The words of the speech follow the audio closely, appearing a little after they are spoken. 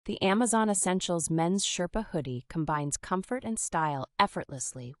The Amazon Essentials Men's Sherpa Hoodie combines comfort and style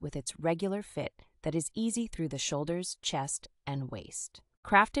effortlessly with its regular fit that is easy through the shoulders, chest, and waist.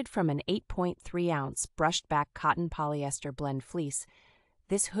 Crafted from an 8.3-ounce brushed-back cotton-polyester blend fleece,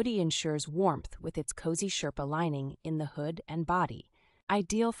 this hoodie ensures warmth with its cozy Sherpa lining in the hood and body.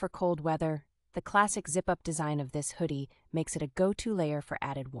 Ideal for cold weather, the classic zip-up design of this hoodie makes it a go-to layer for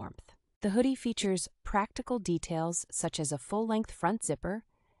added warmth. The hoodie features practical details such as a full-length front zipper,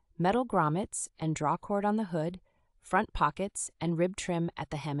 metal grommets and drawcord on the hood, front pockets, and rib trim at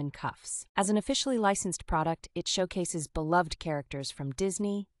the hem and cuffs. As an officially licensed product, it showcases beloved characters from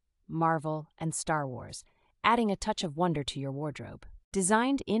Disney, Marvel, and Star Wars, adding a touch of wonder to your wardrobe.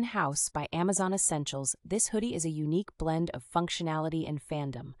 Designed in-house by Amazon Essentials, this hoodie is a unique blend of functionality and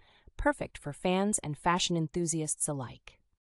fandom, perfect for fans and fashion enthusiasts alike.